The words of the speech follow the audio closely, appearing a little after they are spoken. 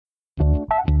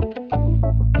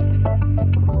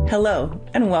Hello,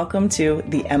 and welcome to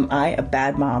the Am I a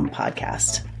Bad Mom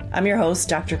podcast. I'm your host,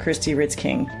 Dr. Christy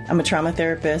Ritz-King. I'm a trauma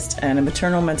therapist and a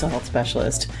maternal mental health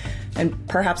specialist, and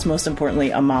perhaps most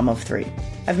importantly, a mom of three.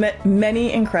 I've met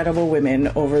many incredible women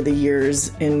over the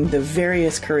years in the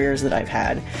various careers that I've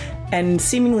had, and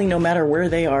seemingly no matter where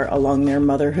they are along their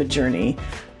motherhood journey,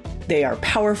 they are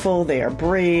powerful, they are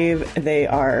brave, they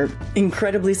are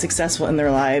incredibly successful in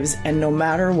their lives, and no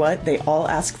matter what, they all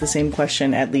ask the same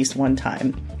question at least one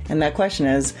time. And that question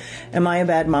is, am I a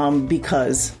bad mom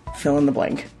because fill in the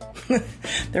blank?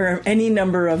 There are any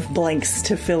number of blanks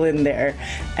to fill in there.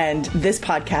 And this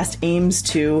podcast aims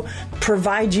to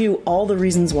provide you all the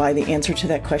reasons why the answer to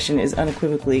that question is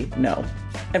unequivocally no.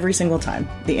 Every single time,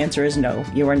 the answer is no,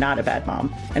 you are not a bad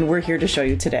mom. And we're here to show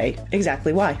you today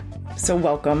exactly why. So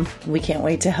welcome. We can't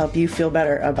wait to help you feel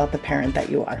better about the parent that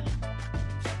you are.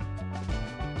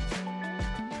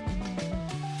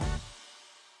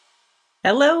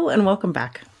 Hello, and welcome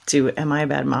back to Am I a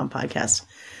Bad Mom podcast.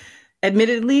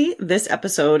 Admittedly, this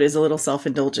episode is a little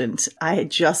self-indulgent. I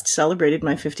had just celebrated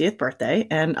my 50th birthday,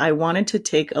 and I wanted to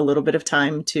take a little bit of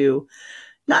time to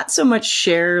not so much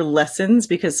share lessons,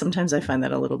 because sometimes I find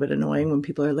that a little bit annoying when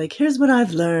people are like, here's what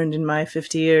I've learned in my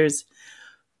 50 years.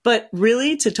 But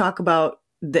really to talk about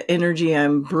the energy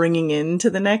I'm bringing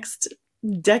into the next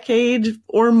decade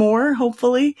or more,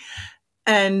 hopefully,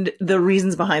 and the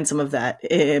reasons behind some of that.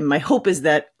 And my hope is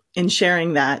that in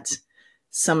sharing that,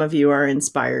 some of you are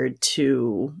inspired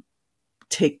to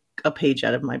take a page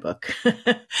out of my book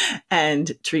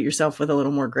and treat yourself with a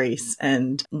little more grace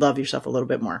and love yourself a little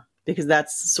bit more, because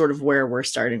that's sort of where we're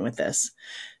starting with this.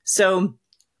 So,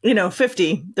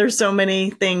 50, there's so many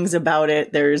things about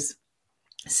it. There's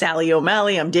Sally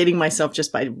O'Malley. I'm dating myself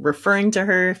just by referring to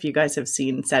her. If you guys have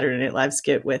seen Saturday Night Live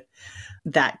skit with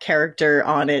that character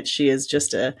on it, she is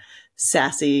just a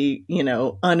sassy,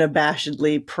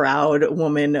 unabashedly proud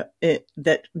woman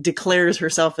that declares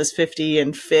herself as 50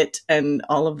 and fit and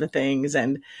all of the things.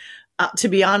 And to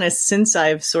be honest, since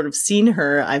I've sort of seen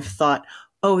her, I've thought,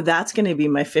 oh, that's going to be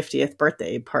my 50th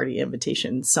birthday party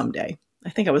invitation someday.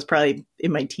 I think I was probably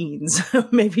in my teens,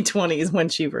 maybe 20s when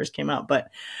she first came out.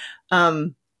 But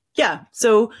yeah,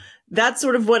 so that's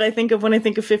sort of what I think of when I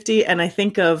think of 50. And I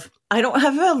don't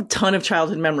have a ton of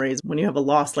childhood memories. When you have a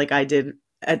loss like I did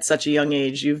at such a young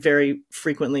age, you very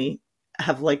frequently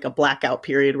have like a blackout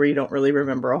period where you don't really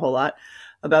remember a whole lot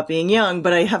about being young.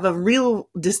 But I have a real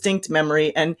distinct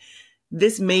memory. And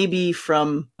this may be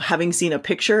from having seen a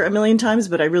picture a million times,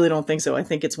 but I really don't think so. I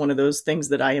think it's one of those things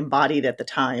that I embodied at the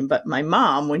time. But my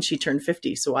mom, when she turned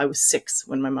 50, so I was 6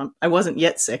 when I wasn't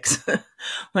yet 6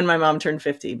 when my mom turned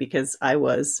 50, because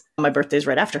my birthday's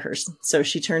right after hers. So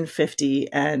she turned 50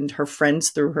 and her friends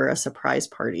threw her a surprise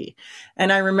party.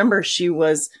 And I remember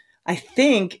I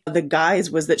think the guise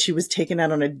was that she was taken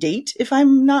out on a date, if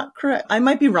I'm not correct. I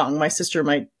might be wrong. My sister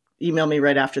might email me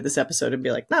right after this episode and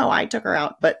be like, no, I took her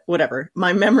out, but whatever.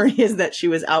 My memory is that she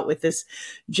was out with this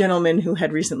gentleman who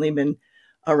had recently been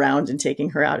around and taking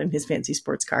her out in his fancy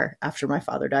sports car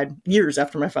years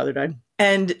after my father died.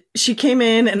 And she came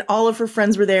in and all of her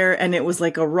friends were there, and it was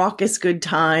like a raucous good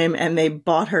time. And they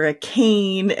bought her a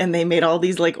cane and they made all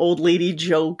these like old lady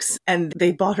jokes, and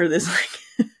they bought her this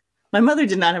like, my mother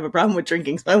did not have a problem with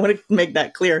drinking, so I want to make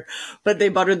that clear, but they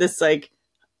bought her this like,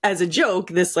 as a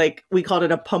joke, this like, we called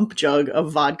it a pump jug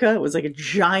of vodka. It was like a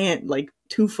giant, like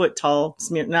 2 foot tall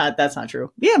that's not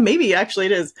true. Yeah, maybe actually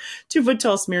it is 2 foot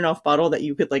tall Smirnoff bottle that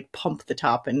you could like pump the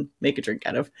top and make a drink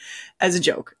out of as a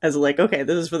joke, as like, okay,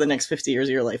 this is for the next 50 years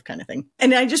of your life kind of thing.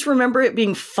 And I just remember it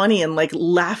being funny and like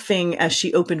laughing as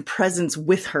she opened presents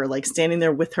with her, like standing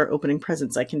there with her opening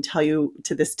presents. I can tell you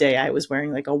to this day, I was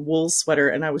wearing like a wool sweater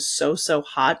and I was so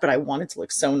hot, but I wanted to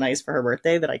look so nice for her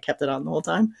birthday that I kept it on the whole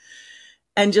time.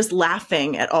 And just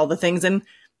laughing at all the things. And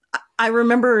I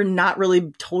remember not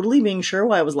really totally being sure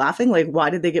why I was laughing. Like, why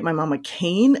did they get my mom a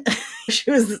cane?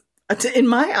 She was, in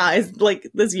my eyes,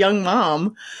 like this young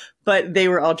mom, but they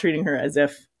were all treating her as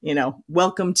if,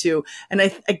 welcome to. And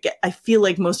I feel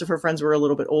like most of her friends were a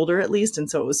little bit older, at least.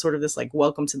 And so it was sort of this like,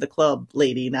 welcome to the club,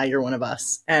 lady. Now you're one of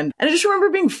us. And I just remember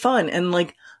being fun and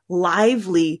like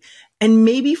lively. And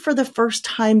maybe for the first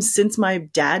time since my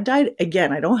dad died,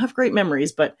 again, I don't have great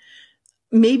memories, but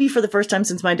maybe for the first time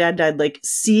since my dad died, like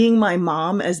seeing my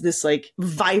mom as this like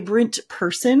vibrant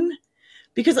person,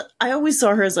 because I always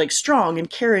saw her as like strong and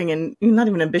caring and not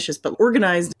even ambitious, but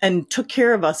organized and took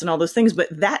care of us and all those things. But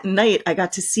that night I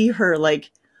got to see her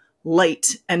like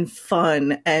light and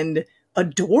fun and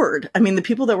adored. I mean, the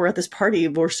people that were at this party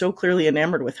were so clearly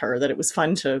enamored with her that it was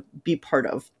fun to be part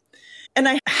of. And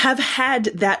I have had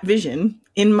that vision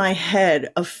in my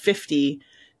head of 50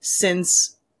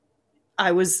 since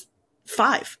I was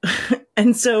 5.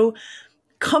 And so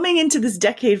coming into this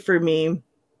decade for me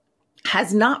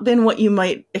has not been what you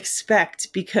might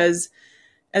expect, because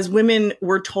as women,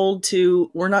 we're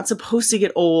not supposed to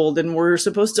get old, and we're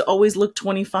supposed to always look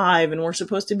 25, and we're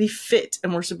supposed to be fit,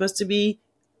 and we're supposed to be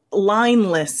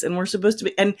lineless, and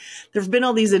and there have been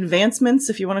all these advancements,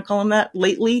 if you want to call them that,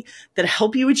 lately, that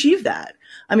help you achieve that.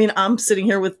 I mean, I'm sitting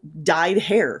here with dyed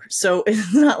hair, so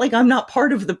it's not like I'm not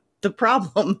part of the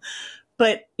problem,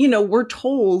 but we're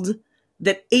told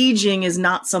that aging is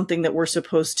not something that we're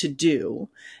supposed to do.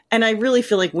 And I really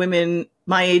feel like women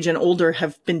my age and older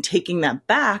have been taking that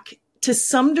back to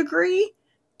some degree,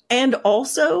 and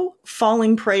also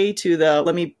falling prey to the,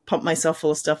 let me pump myself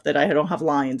full of stuff that I don't have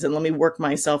lines, and let me work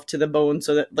myself to the bone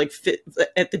so that, like, fit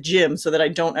at the gym so that I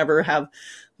don't ever have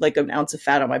like an ounce of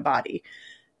fat on my body.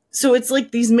 So it's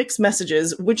like these mixed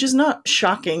messages, which is not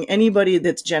shocking. Anybody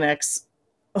that's Gen X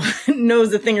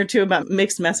knows a thing or two about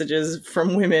mixed messages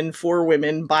from women, for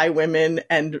women, by women,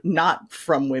 and not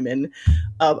from women,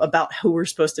 about who we're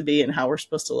supposed to be and how we're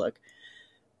supposed to look.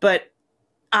 But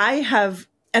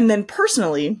and then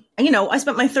personally, I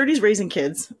spent my 30s raising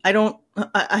kids.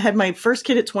 I had my first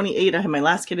kid at 28. I had my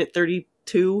last kid at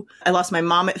 32. I lost my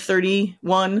mom at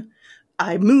 31.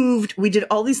 I moved. We did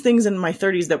all these things in my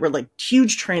 30s that were like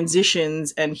huge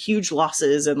transitions and huge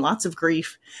losses and lots of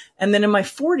grief. And then in my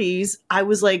 40s, I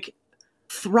was like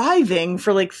thriving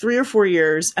for like 3 or 4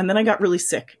 years. And then I got really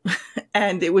sick.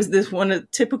 And it was this one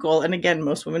typical, and again,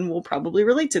 most women will probably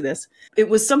relate to this. It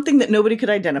was something that nobody could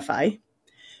identify.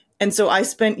 And so I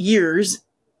spent years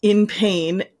in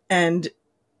pain and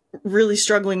really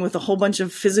struggling with a whole bunch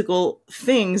of physical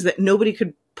things that nobody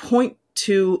could point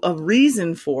to a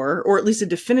reason for, or at least a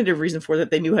definitive reason for,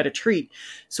 that they knew how to treat.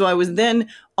 So I was then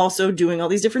also doing all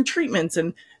these different treatments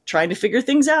and trying to figure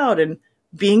things out, and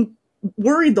being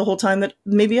worried the whole time that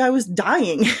maybe I was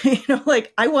dying.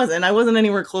 Like I wasn't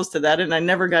anywhere close to that. And I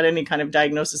never got any kind of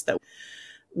diagnosis that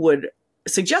would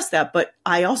suggest that, but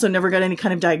I also never got any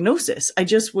kind of diagnosis. I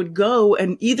just would go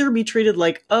and either be treated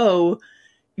like, oh,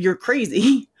 you're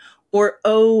crazy, or,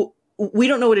 oh, we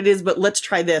don't know what it is, but let's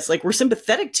try this. Like, we're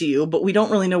sympathetic to you, but we don't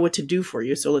really know what to do for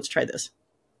you. So let's try this.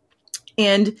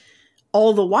 And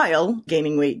all the while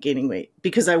gaining weight,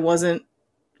 because I wasn't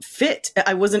fit.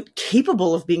 I wasn't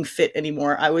capable of being fit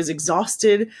anymore. I was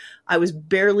exhausted. I was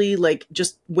barely like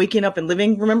just waking up and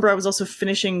living. Remember, I was also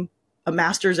finishing a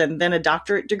master's and then a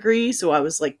doctorate degree. So I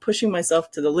was like pushing myself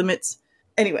to the limits.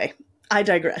 Anyway, I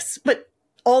digress. But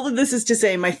all of this is to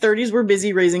say, my 30s were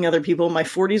busy raising other people. My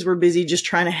 40s were busy just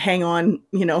trying to hang on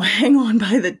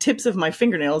by the tips of my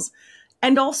fingernails,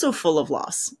 and also full of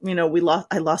loss.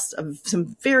 I lost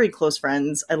some very close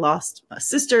friends. I lost a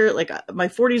sister. Like, my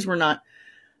 40s were not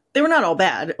all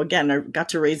bad. Again, I got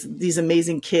to raise these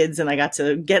amazing kids, and I got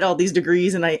to get all these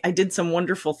degrees, and I did some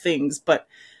wonderful things, but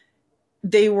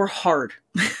they were hard.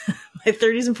 My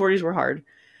 30s and 40s were hard.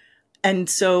 And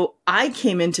so I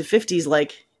came into 50s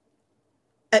like,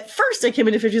 at first I came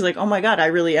into 50s like, oh my God, I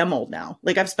really am old now.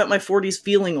 Like, I've spent my 40s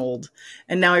feeling old,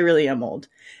 and now I really am old.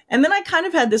 And then I kind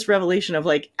of had this revelation of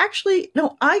like, actually,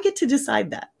 no, I get to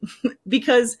decide that.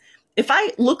 Because if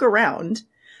I look around,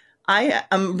 I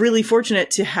am really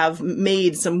fortunate to have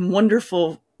made some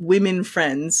wonderful women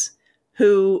friends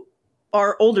who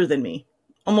are older than me.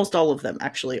 Almost all of them,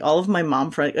 actually. All of my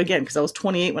mom friends, again, because I was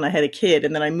 28 when I had a kid,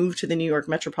 and then I moved to the New York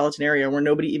metropolitan area where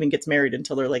nobody even gets married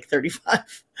until they're like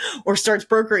 35 or starts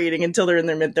procreating until they're in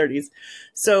their mid-30s.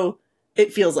 So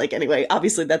it feels like, anyway,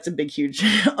 obviously that's a big, huge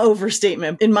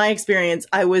overstatement. In my experience,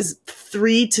 I was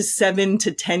 3 to 7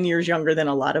 to 10 years younger than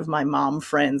a lot of my mom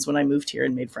friends when I moved here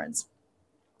and made friends.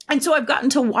 And so I've gotten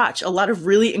to watch a lot of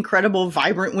really incredible,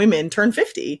 vibrant women turn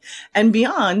 50 and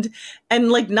beyond,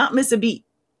 and like not miss a beat.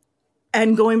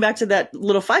 And going back to that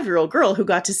little 5-year-old girl who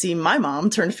got to see my mom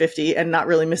turn 50 and not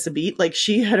really miss a beat, like,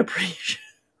 she had a pretty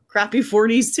crappy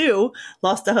 40s too,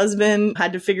 lost a husband,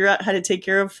 had to figure out how to take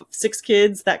care of 6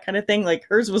 kids, that kind of thing. Like,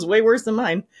 hers was way worse than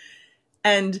mine.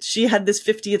 And she had this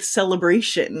 50th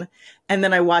celebration. And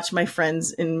then I watched my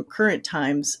friends in current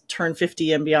times turn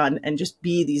 50 and beyond and just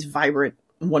be these vibrant,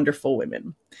 wonderful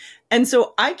women. And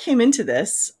so I came into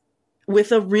this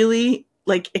with a really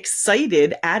like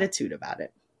excited attitude about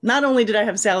it. Not only did I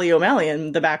have Sally O'Malley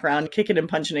in the background, kicking and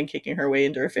punching and kicking her way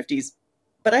into her 50s,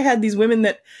 but I had these women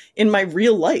that in my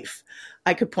real life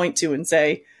I could point to and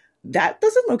say, that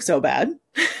doesn't look so bad.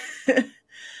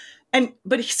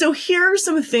 So here are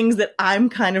some things that I'm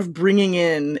kind of bringing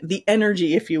in, the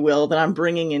energy, if you will, that I'm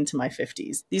bringing into my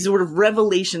 50s. These sort of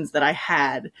revelations that I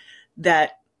had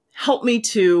that helped me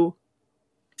to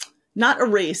not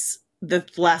erase, the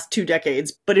last 2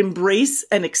 decades, but embrace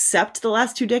and accept the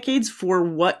last 2 decades for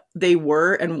what they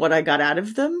were and what I got out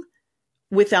of them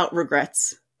without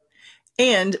regrets,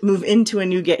 and move into a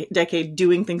new decade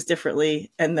doing things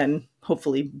differently, and then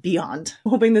hopefully beyond.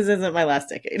 Hoping this isn't my last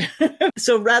decade.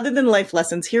 So rather than life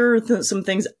lessons, here are some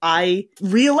things I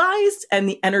realized and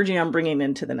the energy I'm bringing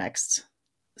into the next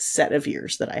set of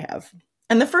years that I have.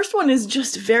 And the first one is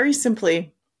just very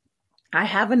simply, I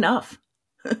have enough.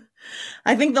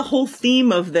 I think the whole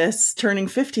theme of this turning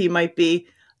 50 might be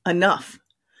enough.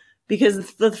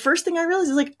 Because the first thing I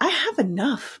realized is like, I have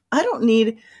enough. Not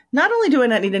only do I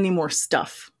not need any more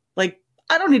stuff, like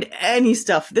I don't need any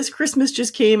stuff. This Christmas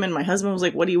just came and my husband was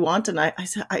like, what do you want? And I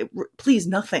said, please,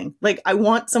 nothing. Like, I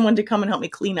want someone to come and help me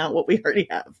clean out what we already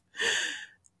have.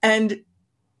 And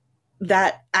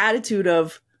that attitude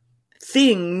of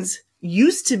things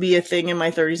used to be a thing in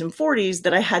my 30s and 40s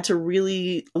that I had to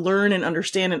really learn and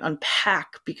understand and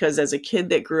unpack, because as a kid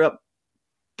that grew up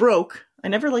broke, I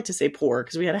never like to say poor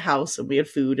because we had a house and we had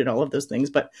food and all of those things,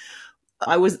 but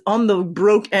I was on the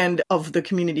broke end of the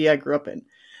community I grew up in.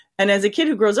 And as a kid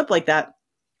who grows up like that,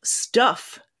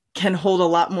 stuff can hold a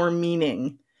lot more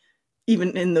meaning,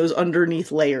 even in those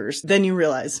underneath layers, than you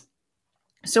realize.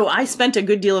 So I spent a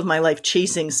good deal of my life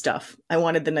chasing stuff. I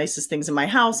wanted the nicest things in my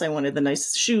house. I wanted the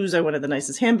nicest shoes. I wanted the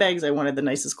nicest handbags. I wanted the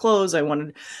nicest clothes. I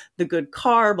wanted the good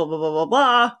car, blah, blah, blah, blah,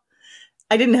 blah.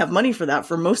 I didn't have money for that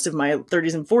for most of my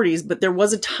 30s and 40s, but there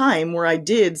was a time where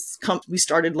we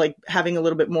started like having a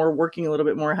little bit more, working a little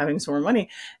bit more, having some more money.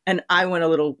 And I went a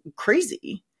little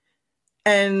crazy.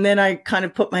 And then I kind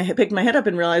of picked my head up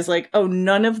and realized like, oh,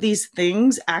 none of these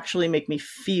things actually make me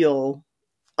feel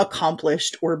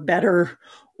accomplished or better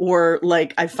or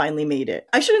like I finally made it.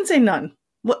 I shouldn't say none.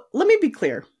 Well, let me be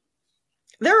clear.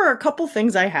 There are a couple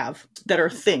things I have that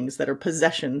are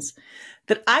possessions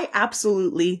that I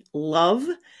absolutely love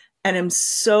and am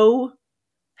so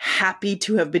happy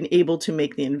to have been able to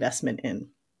make the investment in.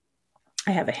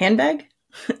 I have a handbag.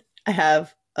 I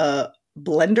have a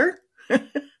blender.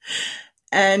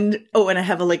 And I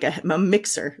have a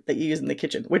mixer that you use in the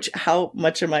kitchen, which how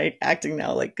much am I acting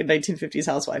now like a 1950s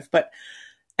housewife?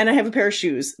 And I have a pair of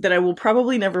shoes that I will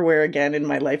probably never wear again in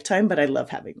my lifetime, but I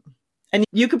love having them. And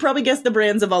you could probably guess the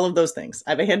brands of all of those things.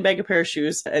 I have a handbag, a pair of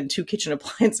shoes, and 2 kitchen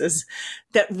appliances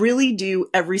that really do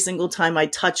every single time I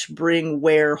touch, bring,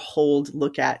 wear, hold,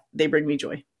 look at, they bring me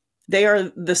joy. They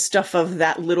are the stuff of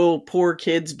that little poor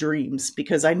kid's dreams,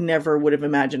 because I never would have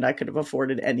imagined I could have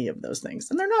afforded any of those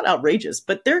things. And they're not outrageous,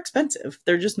 but they're expensive.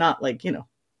 They're just not like,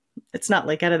 it's not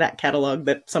like out of that catalog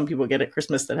that some people get at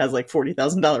Christmas that has like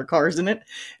 $40,000 cars in it.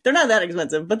 They're not that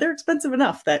expensive, but they're expensive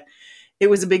enough that it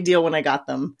was a big deal when I got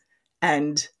them.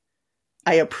 And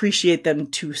I appreciate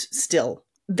them too still.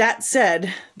 That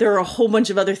said, there are a whole bunch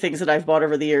of other things that I've bought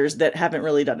over the years that haven't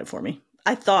really done it for me.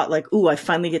 I thought like, ooh, I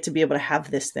finally get to be able to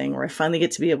have this thing, or I finally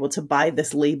get to be able to buy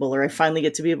this label, or I finally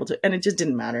get to be able to, and it just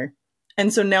didn't matter.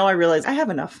 And so now I realize I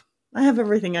have enough. I have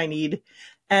everything I need.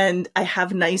 And I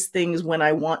have nice things when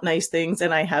I want nice things.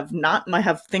 And I have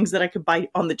things that I could buy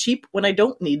on the cheap when I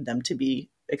don't need them to be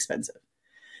expensive.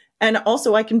 And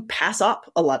also I can pass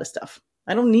up a lot of stuff.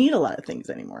 I don't need a lot of things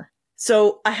anymore.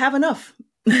 So I have enough.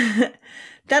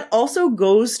 That also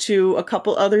goes to a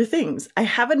couple other things. I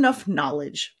have enough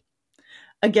knowledge.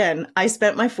 Again, I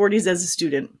spent my 40s as a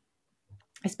student.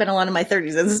 I spent a lot of my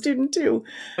 30s as a student too.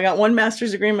 I got 1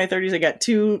 master's degree in my 30s. I got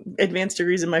 2 advanced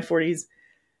degrees in my 40s.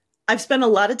 I've spent a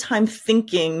lot of time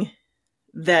thinking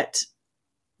that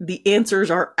the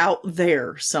answers are out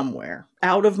there somewhere,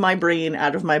 out of my brain,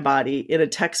 out of my body, in a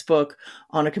textbook,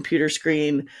 on a computer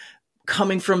screen,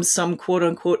 coming from some quote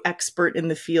unquote expert in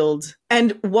the field.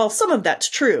 And while some of that's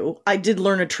true, I did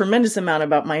learn a tremendous amount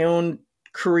about my own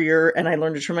career, and I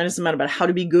learned a tremendous amount about how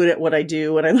to be good at what I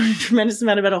do. And I learned a tremendous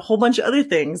amount about a whole bunch of other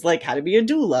things, like how to be a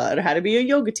doula, and how to be a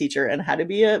yoga teacher, and how to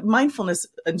be a mindfulness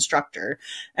instructor,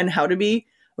 and how to be,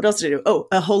 what else did I do? Oh,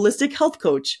 a holistic health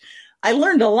coach. I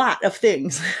learned a lot of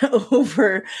things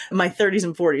over my 30s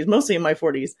and 40s, mostly in my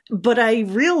 40s. But I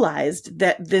realized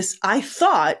that I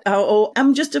thought,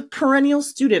 I'm just a perennial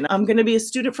student. I'm going to be a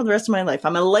student for the rest of my life.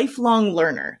 I'm a lifelong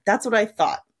learner. That's what I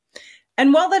thought.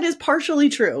 And while that is partially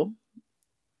true,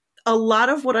 a lot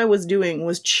of what I was doing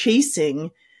was chasing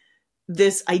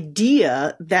this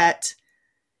idea that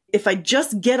if I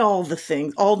just get all the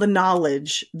things, all the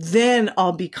knowledge, then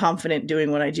I'll be confident doing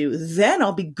what I do. Then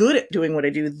I'll be good at doing what I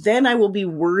do. Then I will be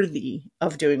worthy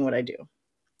of doing what I do.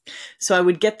 So I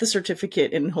would get the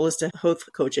certificate in holistic health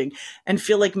coaching and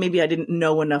feel like maybe I didn't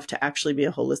know enough to actually be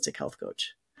a holistic health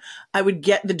coach. I would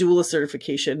get the doula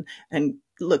certification, and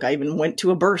look, I even went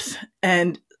to a birth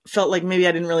and felt like maybe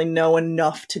I didn't really know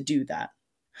enough to do that.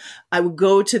 I would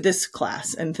go to this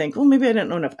class and think, well, maybe I didn't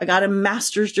know enough. I got a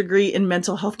master's degree in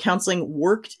mental health counseling,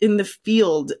 worked in the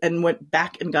field, and went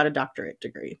back and got a doctorate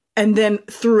degree. And then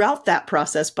throughout that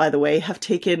process, by the way, have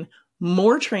taken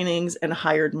more trainings and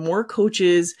hired more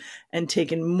coaches and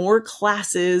taken more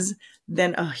classes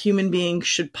than a human being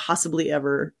should possibly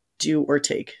ever do or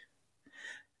take.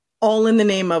 All in the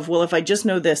name of, well, if I just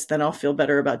know this, then I'll feel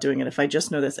better about doing it. If I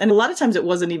just know this. And a lot of times it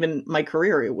wasn't even my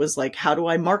career. It was like, how do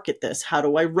I market this? How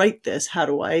do I write this? How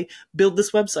do I build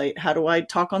this website? How do I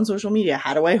talk on social media?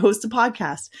 How do I host a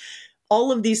podcast?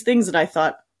 All of these things that I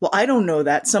thought, well, I don't know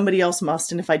that. Somebody else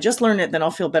must. And if I just learn it, then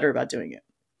I'll feel better about doing it.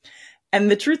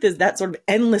 And the truth is that sort of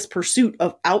endless pursuit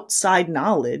of outside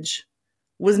knowledge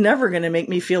was never going to make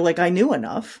me feel like I knew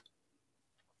enough.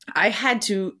 I had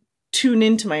to tune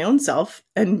into my own self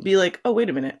and be like, oh, wait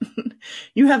a minute,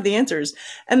 you have the answers.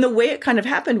 And the way it kind of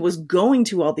happened was going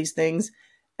to all these things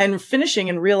and finishing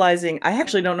and realizing I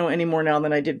actually don't know any more now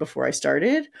than I did before I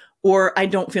started, or I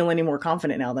don't feel any more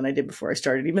confident now than I did before I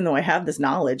started. Even though I have this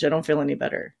knowledge, I don't feel any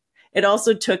better. It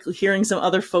also took hearing some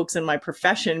other folks in my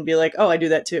profession be like, oh, I do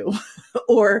that too.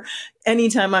 Or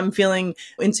anytime I'm feeling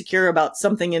insecure about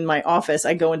something in my office,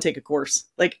 I go and take a course.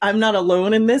 Like, I'm not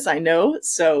alone in this, I know.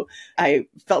 So I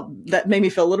felt that made me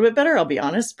feel a little bit better, I'll be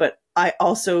honest. But I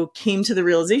also came to the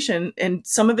realization, and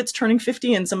some of it's turning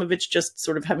 50 and some of it's just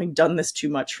sort of having done this too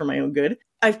much for my own good.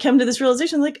 I've come to this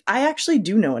realization, like, I actually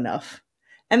do know enough.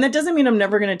 And that doesn't mean I'm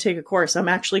never going to take a course. I'm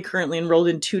actually currently enrolled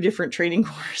in 2 different training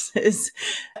courses.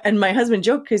 And my husband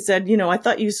joked, he said, you know, I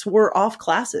thought you swore off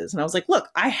classes. And I was like, look,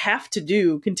 I have to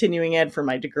do continuing ed for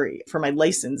my degree, for my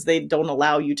license. They don't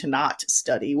allow you to not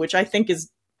study, which I think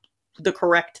is the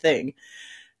correct thing.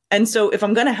 And so if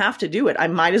I'm going to have to do it, I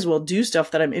might as well do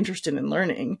stuff that I'm interested in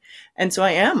learning. And so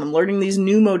I'm learning these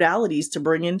new modalities to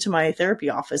bring into my therapy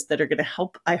office that are going to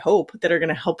help, I hope, that are going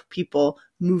to help people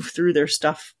move through their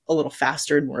stuff a little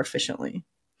faster and more efficiently.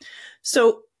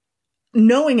 So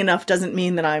knowing enough doesn't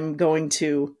mean that I'm going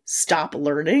to stop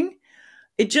learning.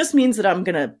 It just means that I'm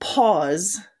going to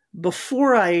pause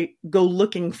before I go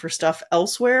looking for stuff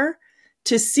elsewhere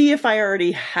to see if I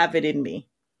already have it in me.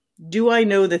 Do I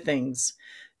know the things?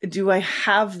 Do I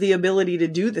have the ability to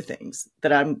do the things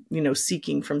that I'm,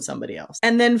 seeking from somebody else?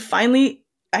 And then finally,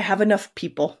 I have enough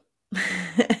people.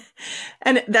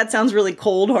 And that sounds really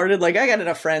cold-hearted, like I got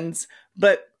enough friends.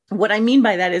 But what I mean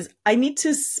by that is I need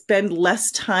to spend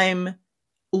less time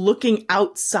looking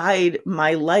outside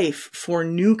my life for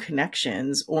new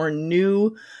connections or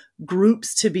new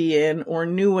groups to be in or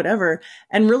new whatever,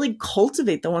 and really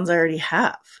cultivate the ones I already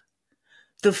have.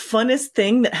 The funnest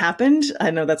thing that happened,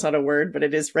 I know that's not a word, but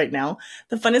it is right now.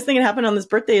 The funnest thing that happened on this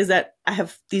birthday is that I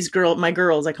have these my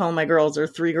girls, I call them my girls, or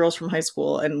 3 girls from high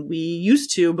school. And we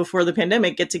used to, before the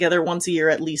pandemic, get together once a year,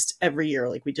 at least every year.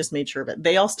 Like, we just made sure of it.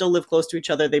 They all still live close to each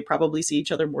other. They probably see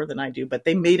each other more than I do, but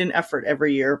they made an effort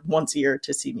every year, once a year,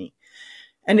 to see me.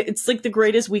 And it's like the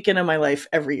greatest weekend of my life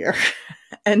every year.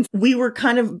 And we were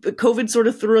COVID sort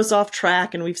of threw us off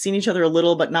track, and we've seen each other a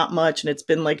little, but not much. And it's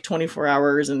been like 24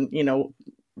 hours and,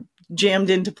 jammed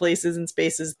into places and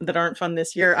spaces that aren't fun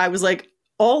this year. I was like,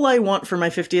 all I want for my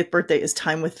 50th birthday is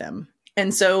time with them.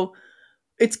 And so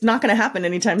it's not going to happen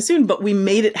anytime soon, but we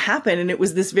made it happen. And it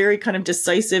was this very kind of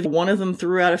decisive, one of them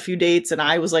threw out a few dates and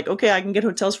I was like, okay, I can get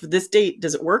hotels for this date.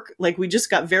 Does it work? Like, we just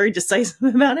got very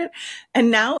decisive about it.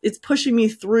 And now it's pushing me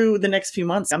through the next few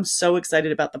months. I'm so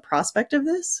excited about the prospect of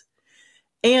this.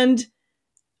 And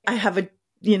I have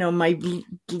my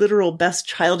literal best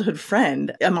childhood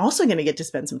friend, I'm also going to get to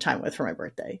spend some time with for my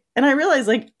birthday. And I realized,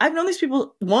 like, I've known these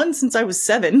people, one since I was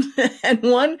 7 and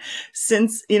one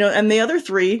since, and the other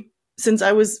 3 since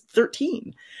I was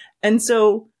 13. And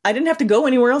so I didn't have to go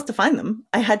anywhere else to find them.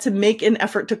 I had to make an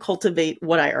effort to cultivate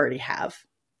what I already have.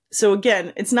 So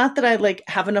again, it's not that I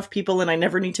have enough people and I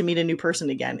never need to meet a new person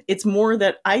again. It's more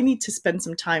that I need to spend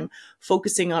some time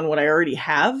focusing on what I already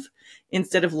have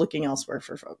instead of looking elsewhere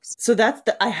for folks. So that's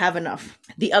I have enough.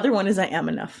 The other one is I am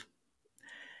enough.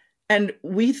 And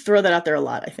we throw that out there a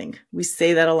lot, I think. We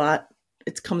say that a lot.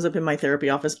 It comes up in my therapy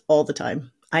office all the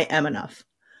time. I am enough.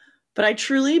 But I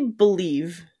truly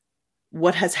believe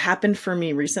what has happened for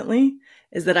me recently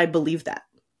is that I believe that.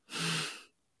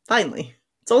 Finally.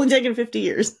 It's only taken 50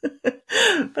 years.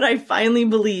 But I finally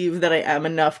believe that I am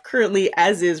enough currently,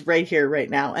 as is right here, right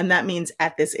now. And that means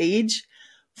at this age,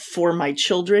 for my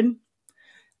children,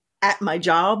 at my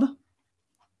job,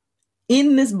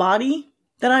 in this body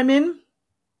that I'm in,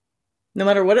 no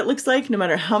matter what it looks like, no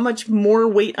matter how much more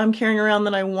weight I'm carrying around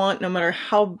than I want, no matter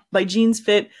how my jeans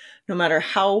fit, no matter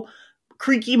how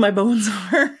creaky my bones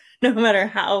are, no matter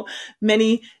how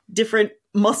many different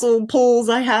muscle pulls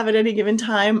I have at any given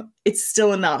time, it's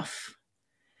still enough.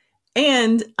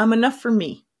 And I'm enough for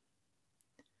me.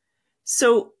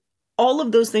 So all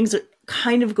of those things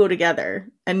kind of go together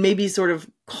and maybe sort of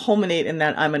culminate in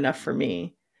that I'm enough for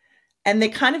me. And they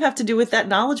kind of have to do with that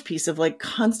knowledge piece of like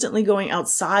constantly going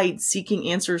outside, seeking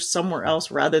answers somewhere else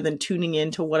rather than tuning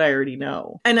into what I already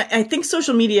know. And I think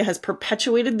social media has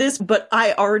perpetuated this, but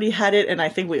I already had it. And I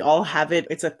think we all have it.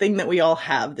 It's a thing that we all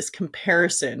have, this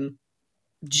comparison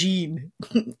gene,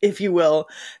 if you will,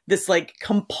 this like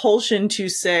compulsion to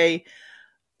say,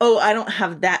 oh, I don't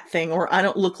have that thing, or I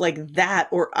don't look like that,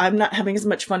 or I'm not having as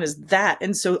much fun as that.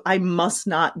 And so I must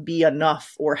not be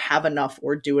enough or have enough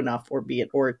or do enough or be it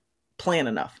or plan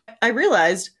enough. I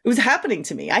realized it was happening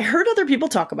to me. I heard other people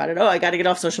talk about it. Oh, I got to get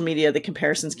off social media. The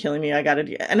comparison's killing me.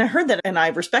 And I heard that and I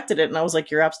respected it. And I was like,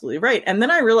 you're absolutely right. And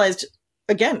then I realized,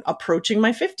 again, approaching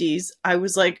my 50s, I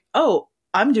was like, oh,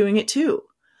 I'm doing it too.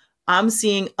 I'm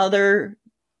seeing other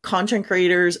content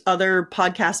creators, other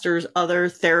podcasters, other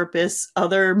therapists,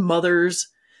 other mothers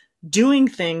doing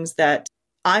things that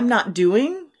I'm not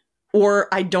doing, or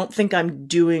I don't think I'm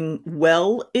doing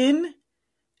well in.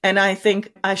 And I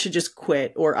think I should just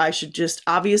quit, or I should just,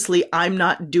 obviously, I'm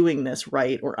not doing this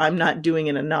right, or I'm not doing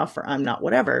it enough, or I'm not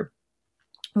whatever.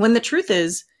 When the truth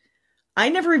is, I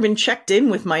never even checked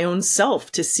in with my own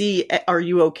self to see, are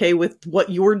you okay with what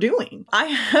you're doing? I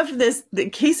have the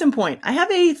case in point, I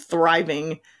have a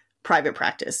thriving private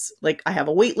practice. Like I have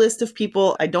a wait list of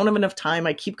people. I don't have enough time.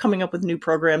 I keep coming up with new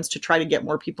programs to try to get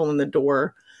more people in the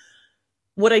door.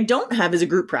 What I don't have is a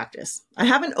group practice. I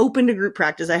haven't opened a group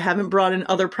practice. I haven't brought in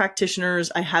other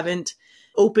practitioners. I haven't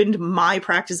opened my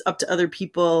practice up to other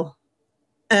people.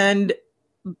 And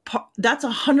that's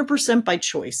 100% by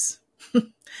choice.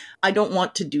 I don't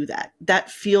want to do that. That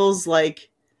feels like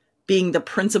being the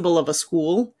principal of a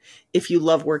school if you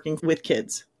love working with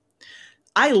kids.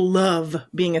 I love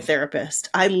being a therapist.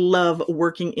 I love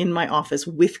working in my office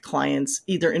with clients,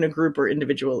 either in a group or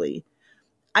individually.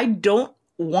 I don't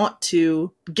want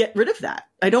to get rid of that.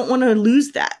 I don't want to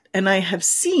lose that. And I have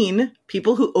seen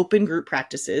people who open group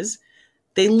practices,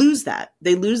 they lose that.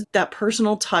 They lose that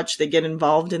personal touch. They get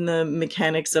involved in the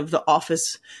mechanics of the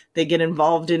office. They get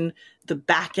involved in the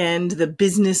back end, the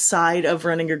business side of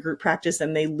running a group practice,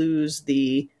 and they lose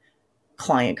the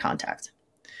client contact.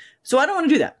 So I don't want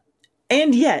to do that.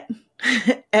 And yet,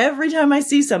 every time I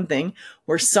see something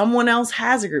where someone else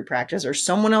has a group practice or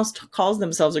someone else calls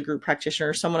themselves a group practitioner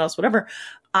or someone else, whatever,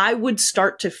 I would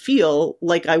start to feel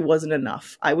like I wasn't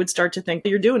enough. I would start to think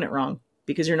you're doing it wrong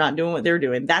because you're not doing what they're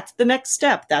doing. That's the next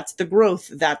step. That's the growth.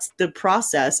 That's the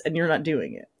process. And you're not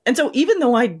doing it. And so even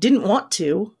though I didn't want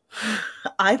to,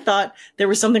 I thought there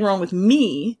was something wrong with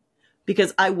me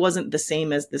because I wasn't the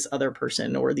same as this other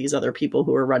person or these other people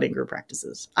who are running group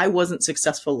practices. I wasn't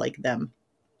successful like them.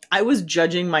 I was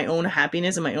judging my own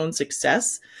happiness and my own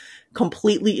success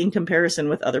completely in comparison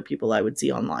with other people I would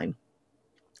see online.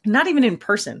 Not even in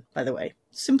person, by the way,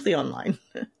 simply online.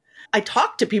 I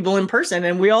talked to people in person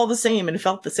and we all the same and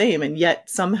felt the same. And yet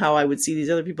somehow I would see these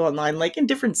other people online, like in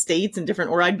different states and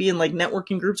different, or I'd be in like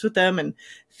networking groups with them and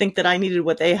think that I needed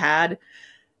what they had.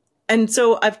 And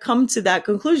so I've come to that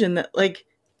conclusion that like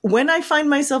when I find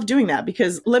myself doing that,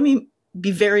 because let me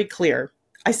be very clear.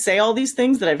 I say all these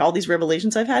things that all these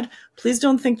revelations I've had. Please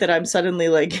don't think that I'm suddenly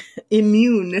like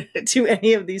immune to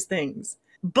any of these things.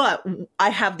 But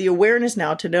I have the awareness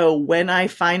now to know when I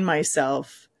find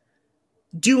myself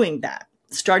doing that,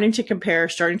 starting to compare,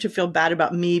 starting to feel bad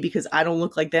about me because I don't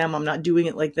look like them. I'm not doing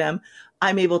it like them.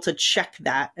 I'm able to check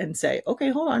that and say,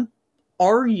 okay, hold on.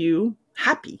 Are you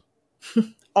happy?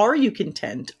 Are you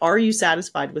content? Are you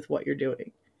satisfied with what you're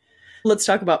doing? Let's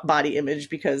talk about body image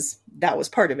because that was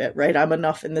part of it, right? I'm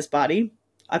enough in this body.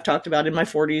 I've talked about in my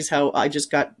 40s how I just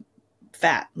got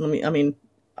fat.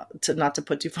 Not to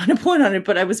put too fine a point on it,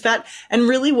 but I was fat. And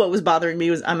really what was bothering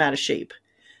me was I'm out of shape.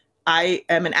 I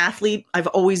am an athlete. I've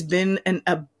always been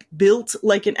built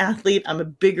like an athlete. I'm a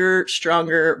bigger,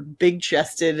 stronger,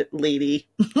 big-chested lady.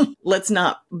 Let's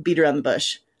not beat around the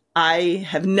bush. I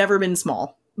have never been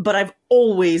small, but I've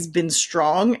always been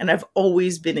strong and I've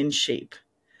always been in shape.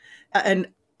 And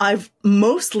I've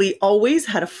mostly always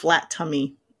had a flat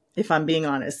tummy, if I'm being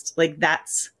honest. Like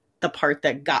that's the part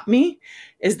that got me,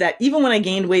 is that even when I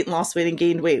gained weight and lost weight and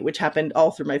gained weight, which happened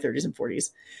all through my 30s and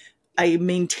 40s, I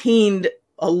maintained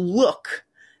a look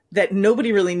that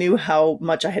nobody really knew how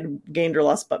much I had gained or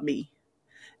lost but me.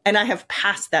 And I have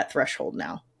passed that threshold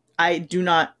now. I do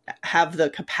not have the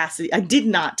capacity. I did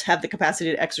not have the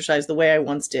capacity to exercise the way I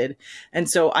once did. And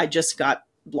so I just got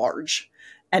large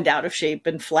and out of shape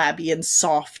and flabby and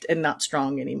soft and not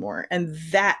strong anymore. And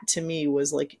that to me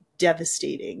was like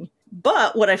devastating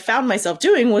But what I found myself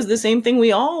doing was the same thing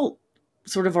we all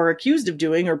sort of are accused of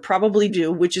doing or probably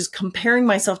do, which is comparing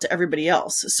myself to everybody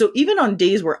else. So even on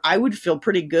days where I would feel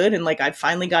pretty good and like I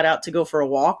finally got out to go for a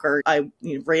walk, or I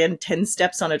ran 10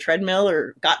 steps on a treadmill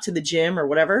or got to the gym or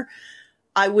whatever,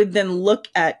 I would then look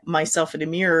at myself in a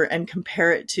mirror and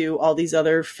compare it to all these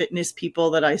other fitness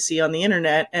people that I see on the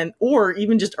internet and, or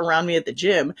even just around me at the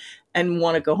gym, and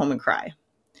want to go home and cry.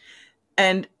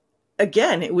 And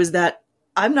again, it was that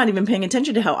I'm not even paying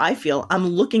attention to how I feel. I'm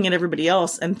looking at everybody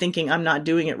else and thinking I'm not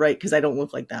doing it right because I don't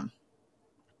look like them.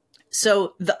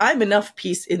 So the I'm enough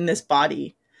piece in this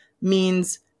body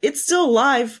means it's still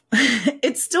alive.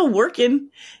 It's still working.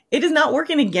 It is not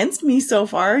working against me so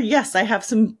far. Yes, I have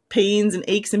some pains and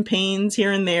aches and pains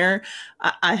here and there.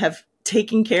 I have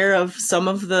taken care of some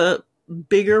of the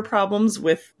bigger problems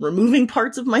with removing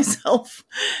parts of myself.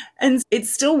 And it's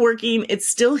still working. It's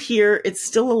still here. It's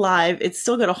still alive. It's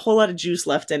still got a whole lot of juice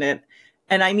left in it.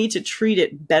 And I need to treat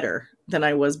it better than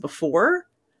I was before.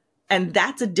 And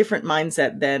that's a different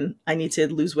mindset than I need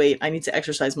to lose weight. I need to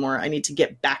exercise more. I need to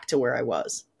get back to where I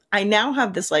was. I now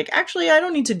have this like, actually, I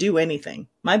don't need to do anything.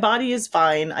 My body is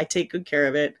fine. I take good care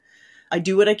of it. I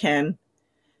do what I can.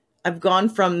 I've gone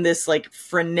from this like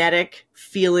frenetic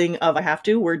feeling of I have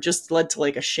to, where it just led to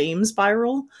like a shame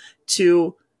spiral,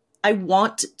 to I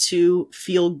want to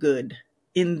feel good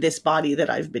in this body that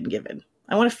I've been given.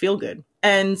 I want to feel good.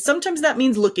 And sometimes that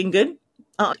means looking good.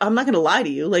 I'm not going to lie to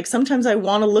you. Like sometimes I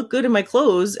want to look good in my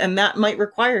clothes and that might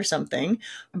require something.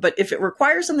 But if it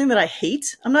requires something that I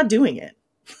hate, I'm not doing it.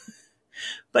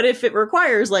 But if it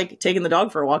requires like taking the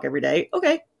dog for a walk every day,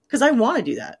 okay, because I want to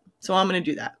do that. So I'm going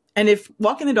to do that. And if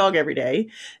walking the dog every day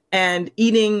and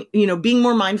eating, being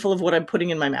more mindful of what I'm putting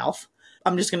in my mouth,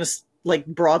 I'm just going to like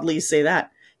broadly say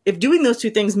that. If doing those two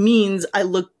things means I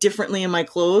look differently in my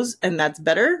clothes and that's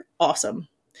better, awesome.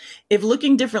 If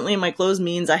looking differently in my clothes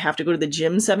means I have to go to the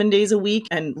gym 7 days a week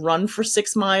and run for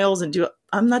 6 miles and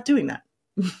I'm not doing that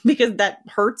because that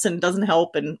hurts and doesn't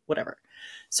help and whatever.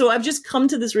 So I've just come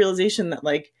to this realization that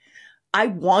like, I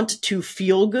want to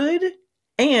feel good.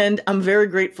 And I'm very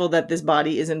grateful that this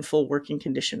body is in full working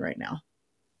condition right now,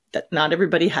 that not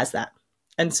everybody has that.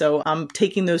 And so I'm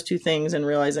taking those two things and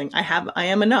realizing I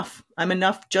am enough. I'm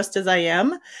enough just as I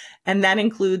am. And that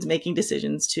includes making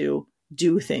decisions to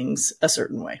do things a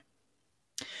certain way.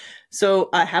 So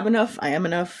I have enough. I am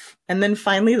enough. And then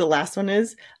finally, the last one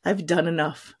is I've done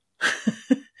enough.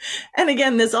 And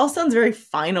again, this all sounds very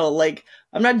final, like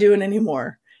I'm not doing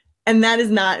anymore. And that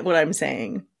is not what I'm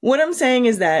saying. What I'm saying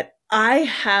is that I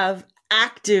have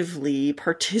actively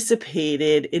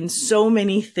participated in so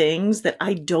many things that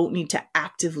I don't need to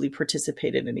actively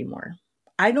participate in anymore.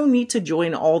 I don't need to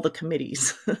join all the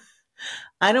committees.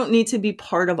 I don't need to be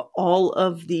part of all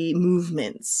of the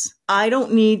movements. I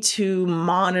don't need to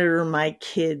monitor my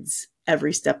kids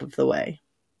every step of the way.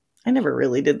 I never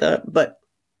really did that, but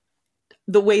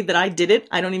the way that I did it,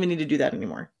 I don't even need to do that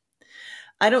anymore.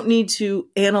 I don't need to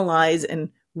analyze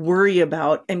and worry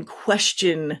about and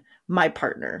question my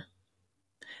partner.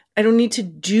 I don't need to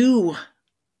do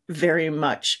very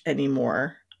much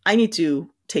anymore. I need to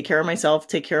take care of myself,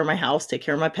 take care of my house, take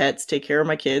care of my pets, take care of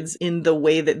my kids in the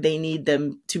way that they need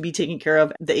them to be taken care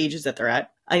of at the ages that they're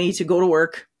at. I need to go to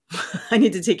work. I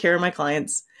need to take care of my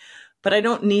clients, but I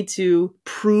don't need to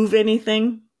prove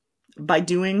anything by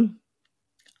doing.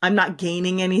 I'm not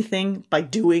gaining anything by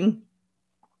doing.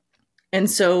 And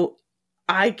so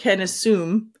I can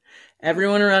assume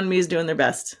everyone around me is doing their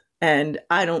best and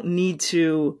I don't need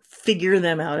to figure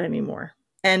them out anymore.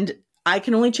 And I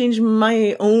can only change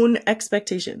my own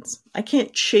expectations. I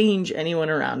can't change anyone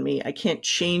around me. I can't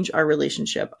change our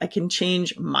relationship. I can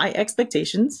change my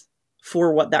expectations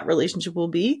for what that relationship will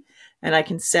be, and I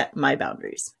can set my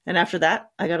boundaries. And after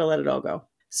that, I got to let it all go.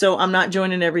 So I'm not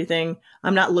joining everything.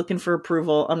 I'm not looking for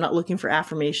approval. I'm not looking for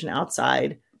affirmation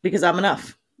outside because I'm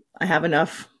enough. I have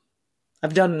enough.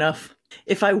 I've done enough.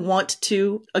 If I want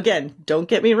to, again, don't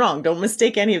get me wrong. Don't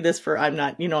mistake any of this for I'm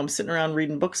not, I'm sitting around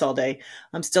reading books all day.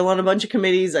 I'm still on a bunch of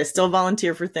committees. I still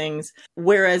volunteer for things.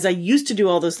 Whereas I used to do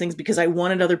all those things because I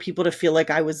wanted other people to feel like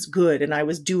I was good and I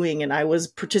was doing and I was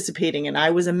participating and I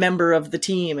was a member of the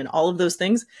team and all of those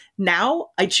things.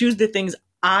 Now I choose the things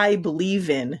I believe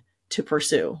in to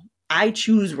pursue. I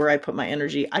choose where I put my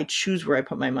energy. I choose where I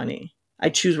put my money. I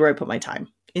choose where I put my time.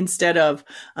 Instead of,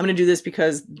 I'm going to do this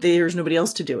because there's nobody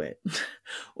else to do it.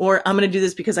 Or I'm going to do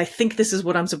this because I think this is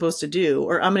what I'm supposed to do.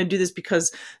 Or I'm going to do this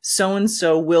because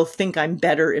so-and-so will think I'm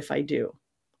better if I do.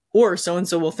 Or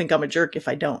so-and-so will think I'm a jerk if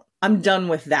I don't. I'm done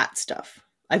with that stuff.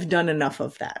 I've done enough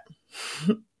of that.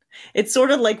 It's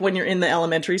sort of like when you're in the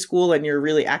elementary school and you're a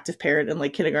really active parent in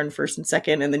like kindergarten, first and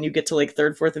second, and then you get to like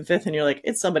third, fourth, and fifth, and you're like,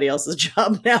 it's somebody else's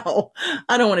job now.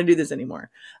 I don't want to do this anymore.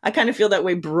 I kind of feel that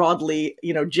way broadly,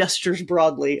 gestures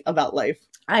broadly about life.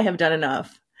 I have done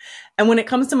enough. And when it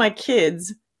comes to my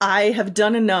kids, I have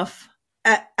done enough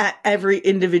at every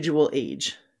individual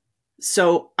age.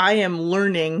 So I am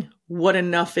learning what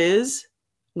enough is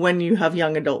when you have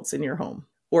young adults in your home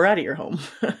or out of your home.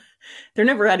 They're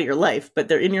never out of your life, but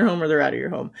they're in your home or they're out of your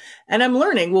home. And I'm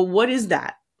learning, well, what is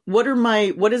that? What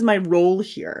is my role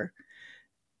here?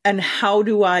 And how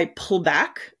do I pull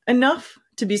back enough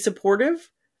to be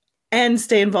supportive and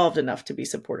stay involved enough to be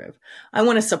supportive? I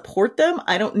want to support them.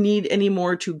 I don't need any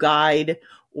more to guide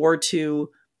or to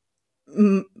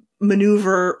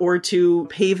maneuver or to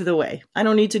pave the way. I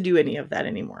don't need to do any of that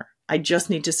anymore. I just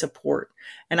need to support.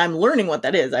 And I'm learning what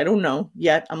that is. I don't know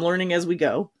yet. I'm learning as we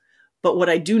go. But what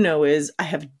I do know is I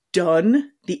have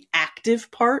done the active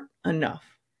part enough.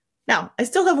 Now, I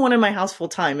still have one in my house full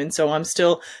time. And so I'm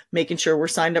still making sure we're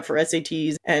signed up for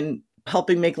SATs and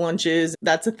helping make lunches.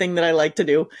 That's a thing that I like to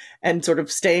do, and sort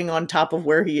of staying on top of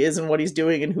where he is and what he's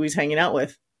doing and who he's hanging out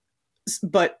with.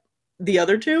 But the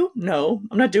other two, no,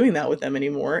 I'm not doing that with them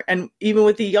anymore. And even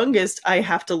with the youngest, I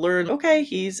have to learn, okay,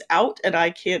 he's out and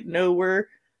I can't know where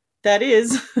that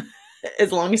is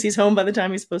as long as he's home by the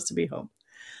time he's supposed to be home.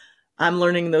 I'm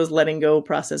learning those letting go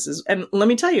processes. And let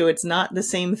me tell you, it's not the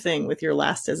same thing with your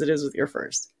last as it is with your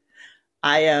first.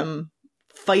 I am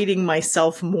fighting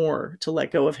myself more to let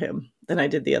go of him than I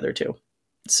did the other two.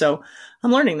 So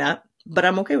I'm learning that, but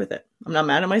I'm okay with it. I'm not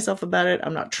mad at myself about it.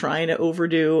 I'm not trying to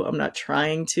overdo. I'm not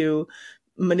trying to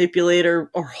manipulate or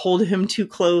hold him too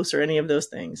close or any of those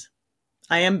things.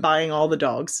 I am buying all the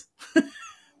dogs.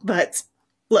 But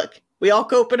look, we all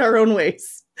cope in our own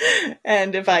ways.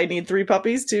 And if I need 3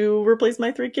 puppies to replace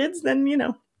my 3 kids, then,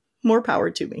 more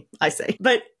power to me, I say.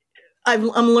 But I'm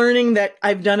learning that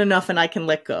I've done enough and I can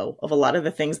let go of a lot of the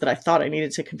things that I thought I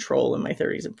needed to control in my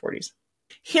 30s and 40s.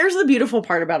 Here's the beautiful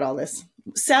part about all this.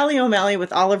 Sally O'Malley,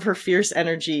 with all of her fierce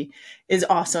energy, is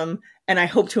awesome. And I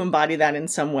hope to embody that in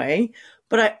some way.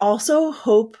 But I also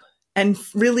hope and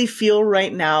really feel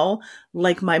right now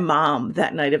like my mom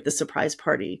that night of the surprise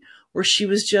party, where she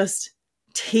was just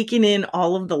taking in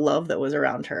all of the love that was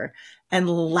around her and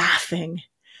laughing.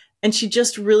 And she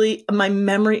just really, my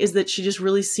memory is that she just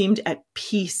really seemed at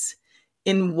peace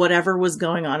in whatever was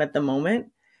going on at the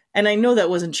moment. And I know that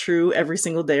wasn't true every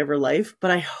single day of her life,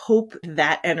 but I hope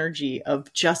that energy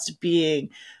of just being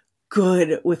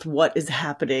good with what is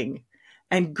happening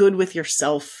and good with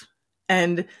yourself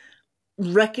and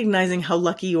recognizing how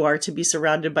lucky you are to be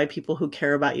surrounded by people who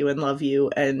care about you and love you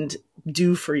and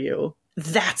do for you.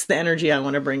 That's the energy I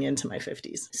want to bring into my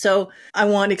 50s. So I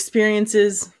want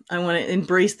experiences. I want to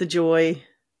embrace the joy.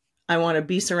 I want to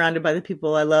be surrounded by the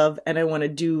people I love, and I want to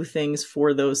do things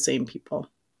for those same people.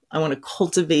 I want to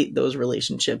cultivate those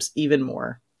relationships even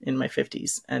more in my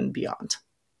 50s and beyond.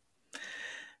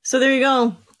 So there you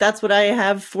go. That's what I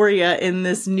have for you in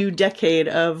this new decade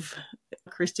of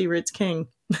Christy Ritz King.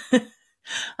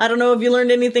 I don't know if you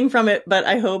learned anything from it, but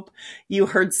I hope you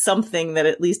heard something that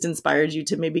at least inspired you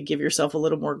to maybe give yourself a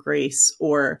little more grace,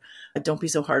 or don't be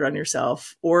so hard on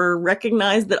yourself, or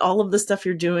recognize that all of the stuff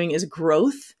you're doing is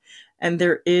growth and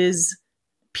there is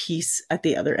peace at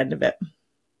the other end of it.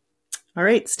 All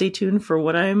right, stay tuned for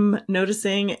what I'm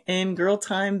noticing in Girl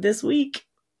Time this week.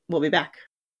 We'll be back.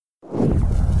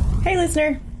 Hey,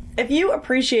 listener. If you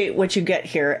appreciate what you get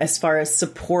here as far as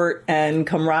support and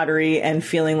camaraderie and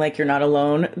feeling like you're not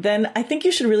alone, then I think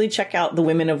you should really check out the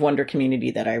Women of Wonder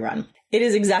community that I run. It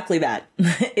is exactly that.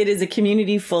 It is a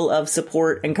community full of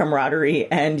support and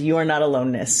camaraderie, and you are not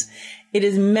aloneness. It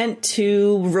is meant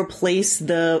to replace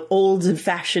the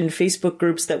old-fashioned Facebook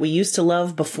groups that we used to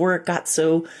love before it got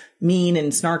so mean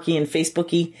and snarky and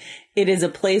Facebooky. It is a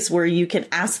place where you can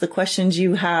ask the questions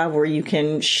you have, where you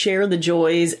can share the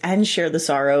joys and share the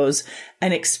sorrows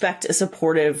and expect a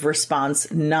supportive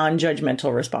response,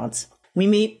 non-judgmental response. We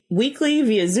meet weekly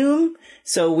via Zoom,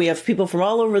 so we have people from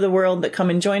all over the world that come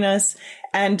and join us.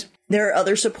 And there are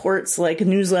other supports like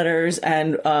newsletters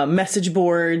and message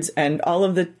boards and all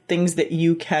of the things that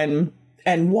you can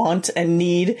and want and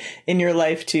need in your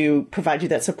life to provide you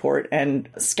that support and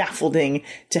scaffolding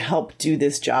to help do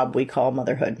this job we call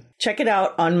motherhood. Check it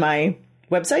out on my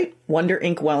website,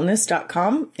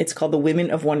 wonderinkwellness.com. It's called the Women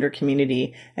of Wonder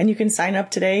Community, and you can sign up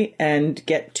today and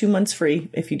get 2 months free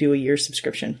if you do a year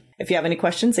subscription. If you have any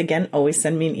questions, again, always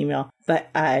send me an email, but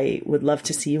I would love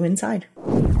to see you inside.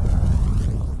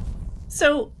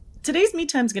 So today's me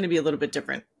time is going to be a little bit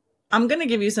different. I'm going to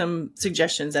give you some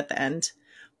suggestions at the end,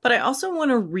 But I also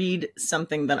want to read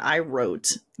something that I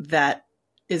wrote that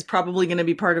is probably going to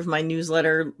be part of my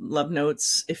newsletter, Love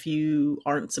Notes. If you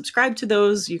aren't subscribed to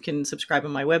those, you can subscribe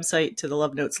on my website to the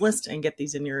Love Notes list and get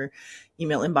these in your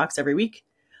email inbox every week.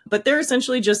 But they're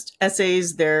essentially just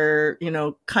essays. They're,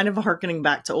 kind of harkening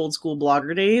back to old school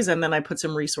blogger days. And then I put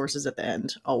some resources at the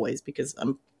end always because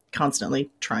I'm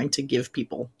constantly trying to give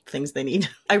people things they need.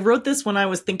 I wrote this when I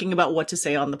was thinking about what to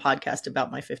say on the podcast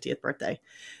about my 50th birthday.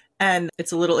 And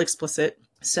it's a little explicit.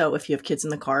 So if you have kids in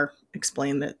the car,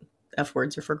 explain that F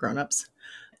words are for grown-ups.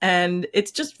 And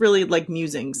it's just really like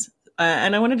musings.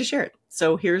 And I wanted to share it.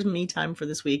 So here's me time for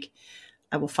this week.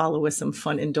 I will follow with some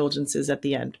fun indulgences at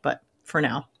the end. But for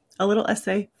now, a little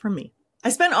essay from me. I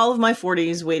spent all of my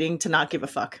 40s waiting to not give a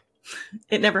fuck.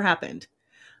 It never happened.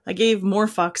 I gave more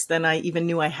fucks than I even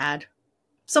knew I had.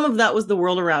 Some of that was the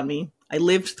world around me. I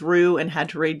lived through and had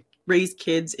to raise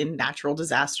kids in natural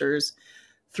disasters,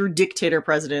 through dictator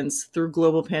presidents, through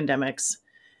global pandemics.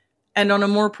 And on a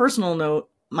more personal note,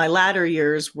 my latter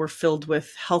years were filled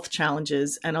with health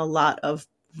challenges and a lot of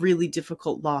really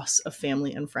difficult loss of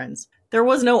family and friends. There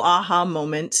was no aha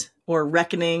moment or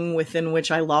reckoning within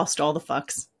which I lost all the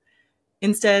fucks.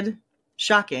 Instead,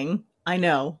 shocking, I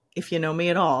know, if you know me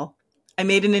at all, I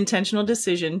made an intentional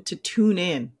decision to tune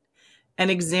in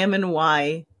and examine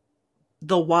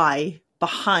the why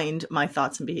behind my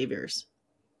thoughts and behaviors.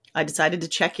 I decided to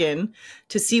check in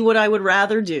to see what I would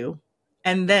rather do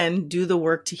and then do the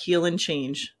work to heal and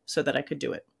change so that I could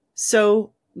do it.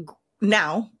 So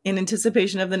now, in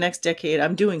anticipation of the next decade,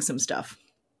 I'm doing some stuff.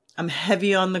 I'm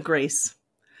heavy on the grace.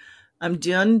 I'm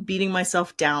done beating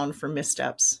myself down for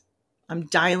missteps. I'm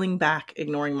dialing back,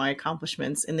 ignoring my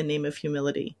accomplishments in the name of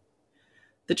humility.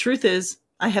 The truth is,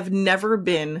 I have never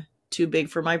been too big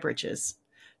for my britches,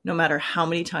 no matter how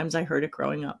many times I heard it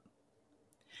growing up.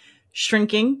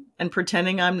 Shrinking and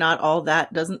pretending I'm not all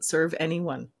that doesn't serve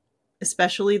anyone,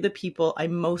 especially the people I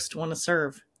most want to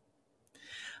serve.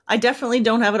 I definitely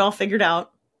don't have it all figured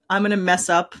out. I'm going to mess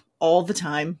up all the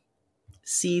time.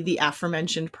 See the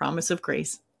aforementioned promise of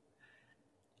grace.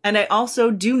 And I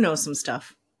also do know some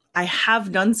stuff. I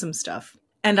have done some stuff,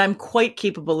 and I'm quite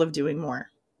capable of doing more.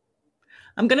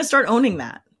 I'm going to start owning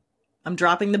that. I'm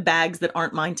dropping the bags that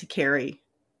aren't mine to carry.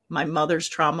 My mother's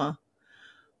trauma,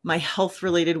 my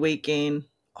health-related weight gain,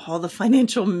 all the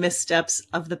financial missteps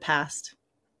of the past.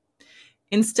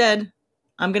 Instead,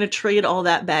 I'm going to trade all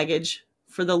that baggage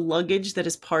for the luggage that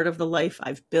is part of the life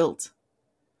I've built.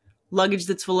 Luggage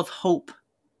that's full of hope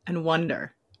and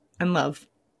wonder and love.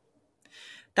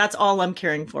 That's all I'm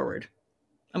carrying forward.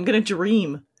 I'm going to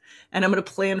dream and I'm going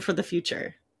to plan for the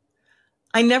future.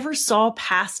 I never saw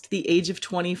past the age of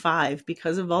 25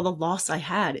 because of all the loss I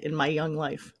had in my young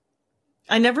life.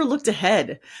 I never looked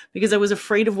ahead because I was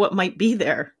afraid of what might be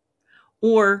there,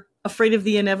 or afraid of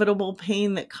the inevitable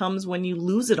pain that comes when you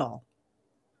lose it all.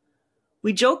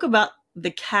 We joke about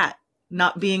the cat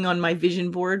not being on my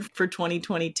vision board for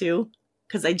 2022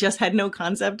 because I just had no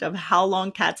concept of how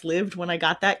long cats lived when I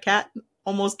got that cat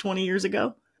almost 20 years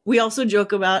ago. We also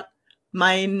joke about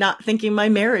my not thinking my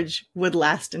marriage would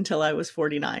last until I was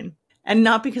 49. And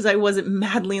not because I wasn't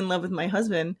madly in love with my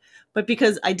husband, but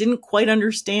because I didn't quite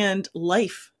understand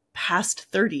life past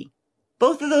 30.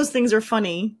 Both of those things are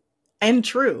funny and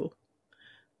true,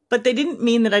 but they didn't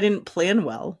mean that I didn't plan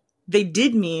well. They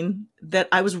did mean that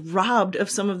I was robbed of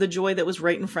some of the joy that was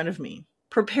right in front of me.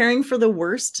 Preparing for the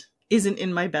worst isn't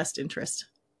in my best interest.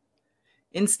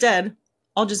 Instead,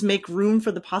 I'll just make room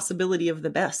for the possibility of the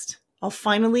best. I'll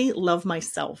finally love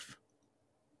myself.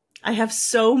 I have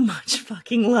so much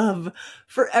fucking love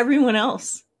for everyone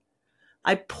else.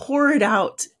 I pour it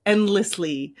out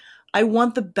endlessly. I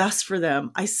want the best for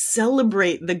them. I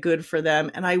celebrate the good for them,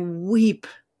 and I weep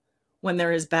when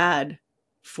there is bad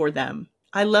for them.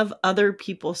 I love other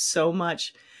people so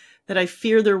much that I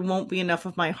fear there won't be enough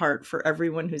of my heart for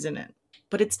everyone who's in it.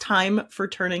 But it's time for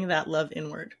turning that love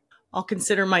inward. I'll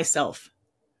consider myself,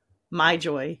 my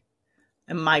joy,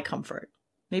 and my comfort.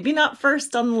 Maybe not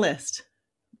first on the list,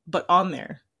 but on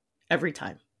there every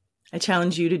time. I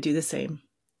challenge you to do the same.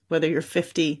 Whether you're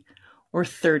 50 or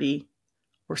 30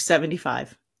 or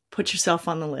 75, put yourself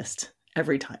on the list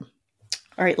every time.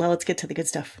 All right, let's get to the good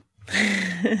stuff.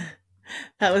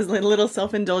 That was a little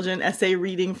self-indulgent essay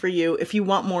reading for you. If you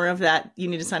want more of that, you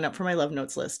need to sign up for my Love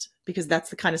Notes list because that's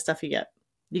the kind of stuff you get.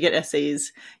 You get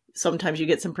essays. Sometimes you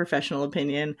get some professional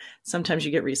opinion. Sometimes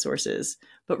you get resources.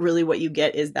 But really what you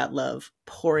get is that love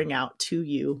pouring out to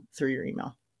you through your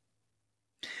email.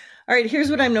 All right, here's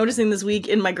what I'm noticing this week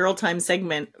in my Girl Time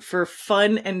segment for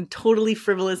fun and totally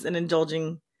frivolous and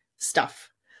indulging stuff.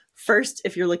 First,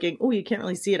 if you're looking, oh, you can't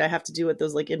really see it. I have to do what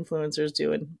those like influencers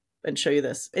do and and show you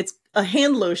this. It's a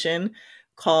hand lotion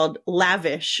called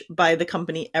Lavish by the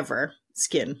company Ever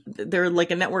Skin. They're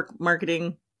like a network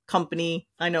marketing company.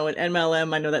 I know at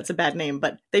MLM, I know that's a bad name,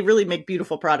 but they really make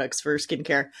beautiful products for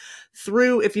skincare.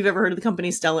 Through, if you've ever heard of the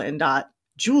company Stella and Dot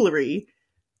Jewelry,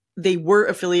 they were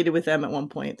affiliated with them at one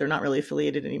point. They're not really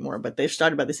affiliated anymore, but they're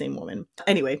started by the same woman.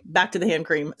 Anyway, back to the hand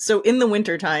cream. So in the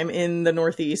wintertime in the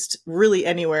Northeast, really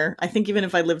anywhere, I think even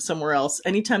if I lived somewhere else,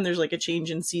 anytime there's like a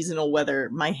change in seasonal weather,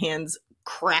 my hands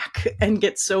crack and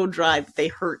get so dry that they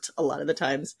hurt a lot of the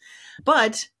times.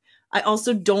 But I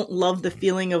also don't love the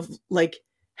feeling of like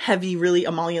heavy, really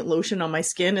emollient lotion on my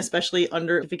skin, especially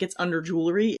if it gets under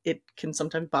jewelry, it can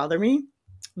sometimes bother me.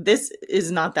 This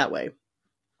is not that way.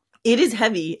 It is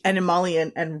heavy and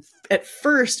emollient and at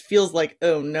first feels like,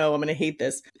 oh no, I'm going to hate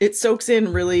this. It soaks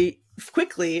in really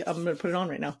quickly. I'm going to put it on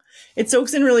right now. It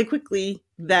soaks in really quickly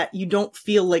that you don't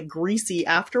feel like greasy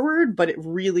afterward, but it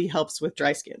really helps with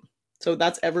dry skin. So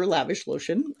that's Ever Lavish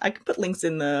lotion. I can put links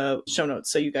in the show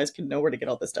notes so you guys can know where to get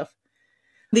all this stuff.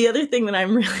 The other thing that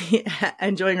I'm really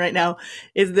enjoying right now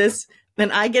is this.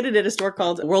 And I get it at a store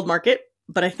called World Market,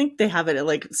 but I think they have it at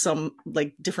like some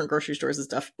like different grocery stores and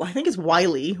stuff. Well, I think it's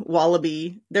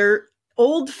Wallaby. They're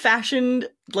old fashioned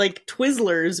like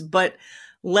Twizzlers, but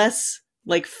less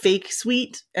like fake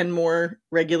sweet and more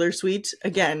regular sweet.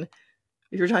 Again,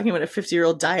 if you're talking about a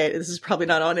 50-year-old diet, this is probably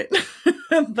not on it,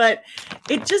 but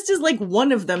it just is like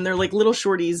one of them. They're like little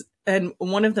shorties. And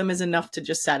one of them is enough to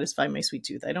just satisfy my sweet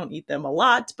tooth. I don't eat them a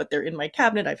lot, but they're in my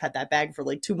cabinet. I've had that bag for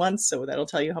like 2 months, so that'll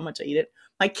tell you how much I eat it.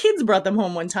 My kids brought them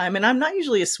home one time, and I'm not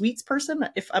usually a sweets person.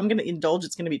 If I'm going to indulge,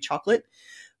 it's going to be chocolate.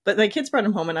 But my kids brought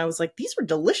them home, and I was like, these were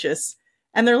delicious.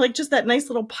 And they're like just that nice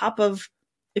little pop of,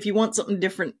 if you want something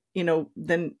different,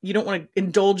 then you don't want to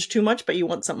indulge too much, but you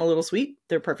want something a little sweet.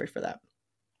 They're perfect for that.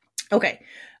 Okay.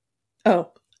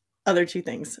 Oh, other two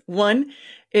things. One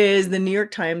is the New York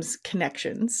Times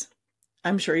Connections.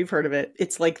 I'm sure you've heard of it.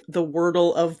 It's like the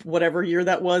Wordle of whatever year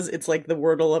that was. It's like the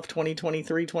Wordle of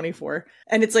 2023, 24.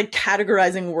 And it's like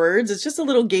categorizing words. It's just a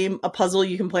little game, a puzzle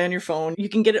you can play on your phone. You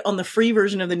can get it on the free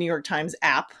version of the New York Times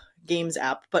app, Games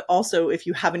app. But also if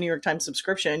you have a New York Times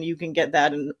subscription, you can get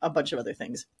that and a bunch of other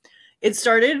things. It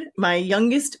started, my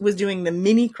youngest was doing the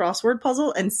mini crossword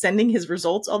puzzle and sending his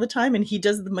results all the time. And he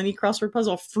does the mini crossword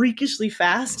puzzle freakishly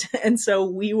fast. And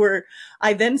so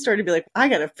I then started to be like, I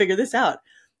got to figure this out.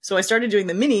 So I started doing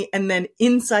the mini, and then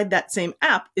inside that same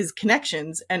app is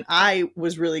Connections. And I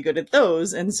was really good at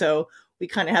those. And so we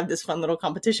kind of have this fun little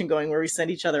competition going where we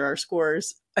send each other our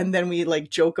scores. And then we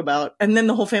like joke about, and then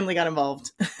the whole family got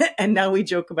involved. And now we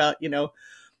joke about,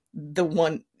 the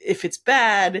one, if it's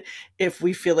bad, if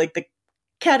we feel like the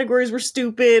categories were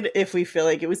stupid, if we feel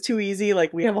like it was too easy,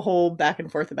 like we have a whole back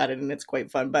and forth about it, and it's quite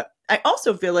fun. But I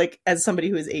also feel like as somebody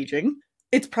who is aging,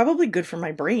 it's probably good for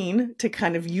my brain to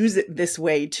kind of use it this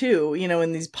way too,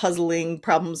 in these puzzling,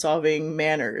 problem-solving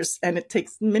manners. And it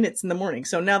takes minutes in the morning.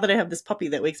 So now that I have this puppy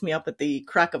that wakes me up at the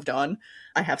crack of dawn,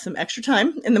 I have some extra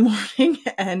time in the morning.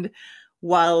 And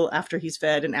while after he's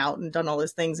fed and out and done all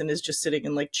his things and is just sitting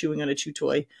and like chewing on a chew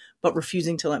toy, but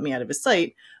refusing to let me out of his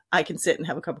sight, I can sit and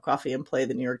have a cup of coffee and play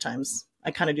the New York Times.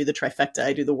 I kind of do the trifecta.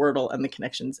 I do the Wordle and the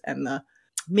Connections and the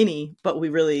mini, but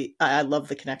I love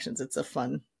the Connections. It's a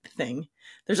fun thing.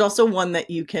 There's also one that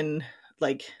you can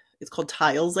it's called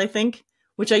Tiles, I think,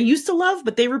 which I used to love,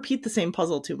 but they repeat the same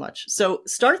puzzle too much. So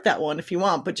start that one if you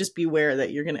want, but just beware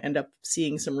that you're going to end up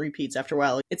seeing some repeats after a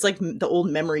while. It's like the old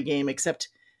memory game, except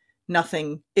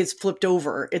nothing is flipped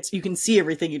over. You can see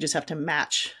everything. You just have to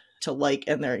match to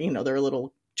and they're a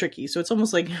little tricky. So it's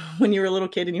almost like when you were a little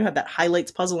kid and you had that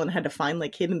highlights puzzle and had to find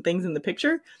like hidden things in the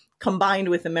picture, combined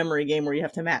with a memory game where you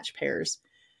have to match pairs.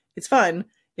 It's fun.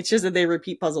 It's just that they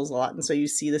repeat puzzles a lot. And so you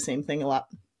see the same thing a lot.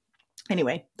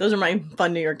 Anyway, those are my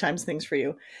fun New York Times things for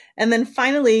you. And then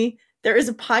finally, there is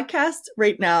a podcast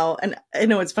right now. And I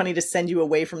know it's funny to send you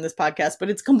away from this podcast, but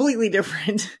it's completely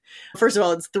different. First of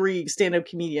all, it's 3 stand-up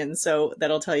comedians. So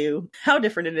that'll tell you how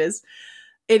different it is.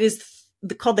 It is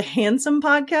called the Handsome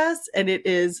Podcast. And it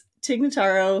is Tig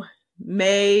Notaro,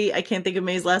 May, I can't think of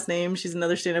May's last name. She's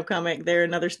another stand-up comic. They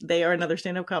are another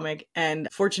stand-up comic. And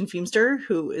Fortune Feimster,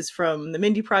 who is from the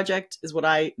Mindy Project, is what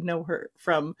I know her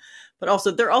from. But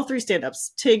also, they're all 3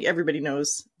 stand-ups. Tig, everybody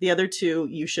knows. The other 2,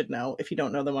 you should know if you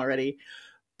don't know them already.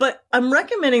 But I'm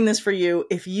recommending this for you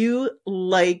if you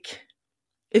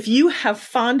have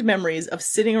fond memories of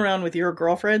sitting around with your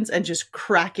girlfriends and just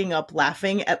cracking up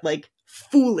laughing at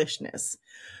foolishness.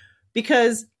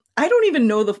 Because I don't even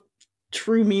know the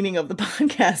true meaning of the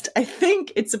podcast. I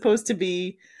think it's supposed to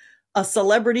be a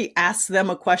celebrity asks them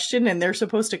a question and they're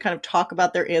supposed to kind of talk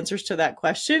about their answers to that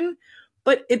question.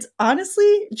 But it's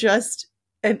honestly just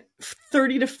and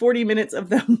 30 to 40 minutes of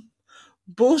them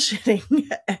bullshitting,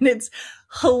 and it's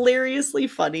hilariously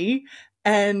funny,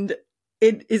 and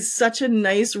it is such a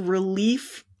nice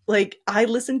relief. Like, I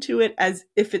listen to it as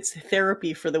if it's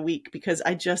therapy for the week, because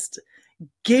I just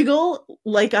giggle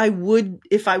like I would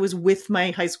if I was with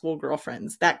my high school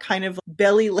girlfriends. That kind of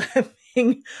belly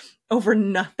laughing over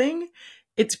nothing.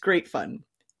 It's great fun.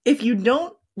 If you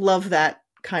don't love that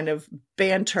kind of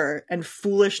banter and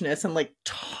foolishness and like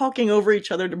talking over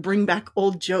each other to bring back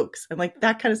old jokes and like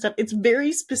that kind of stuff, it's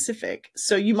very specific.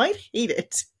 So you might hate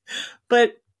it,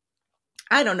 but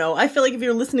I don't know. I feel like if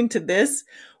you're listening to this,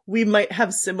 we might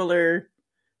have similar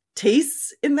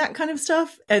tastes in that kind of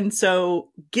stuff. And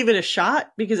so give it a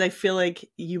shot, because I feel like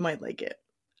you might like it.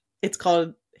 It's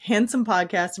called Handsome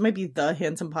Podcast. It might be The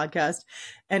Handsome Podcast.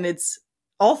 And it's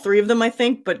all three of them, I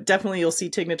think, but definitely you'll see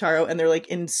Tig Notaro, and they're like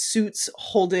in suits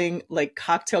holding like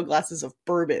cocktail glasses of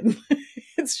bourbon.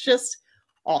 It's just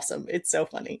awesome. It's so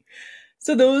funny.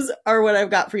 So those are what I've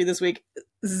got for you this week.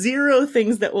 0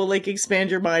 things that will like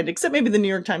expand your mind, except maybe the New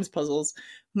York Times puzzles.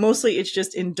 Mostly it's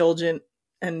just indulgent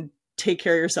and take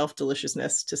care of yourself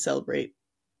deliciousness to celebrate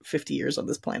 50 years on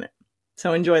this planet.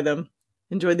 So enjoy them.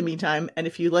 Enjoy the me time. And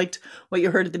if you liked what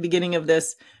you heard at the beginning of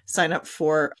this, sign up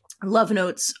for Love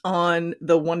Notes on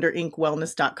the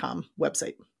wonderinkwellness.com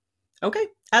website. Okay.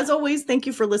 As always, thank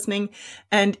you for listening.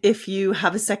 And if you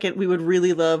have a second, we would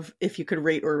really love if you could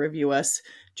rate or review us,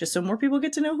 just so more people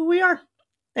get to know who we are.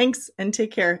 Thanks, and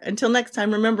take care. Until next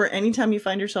time, remember, anytime you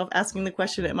find yourself asking the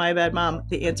question, am I a bad mom?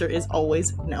 The answer is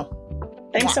always no.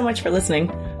 Thanks so much for listening.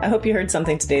 I hope you heard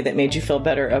something today that made you feel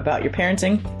better about your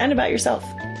parenting and about yourself.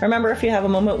 Remember, if you have a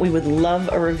moment, we would love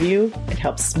a review. It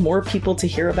helps more people to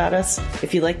hear about us.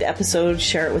 If you like the episode,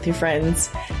 share it with your friends.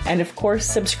 And of course,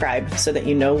 subscribe so that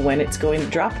you know when it's going to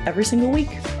drop every single week.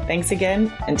 Thanks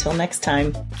again. Until next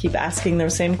time, keep asking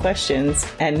those same questions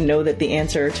and know that the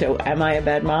answer to am I a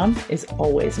bad mom is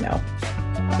always no.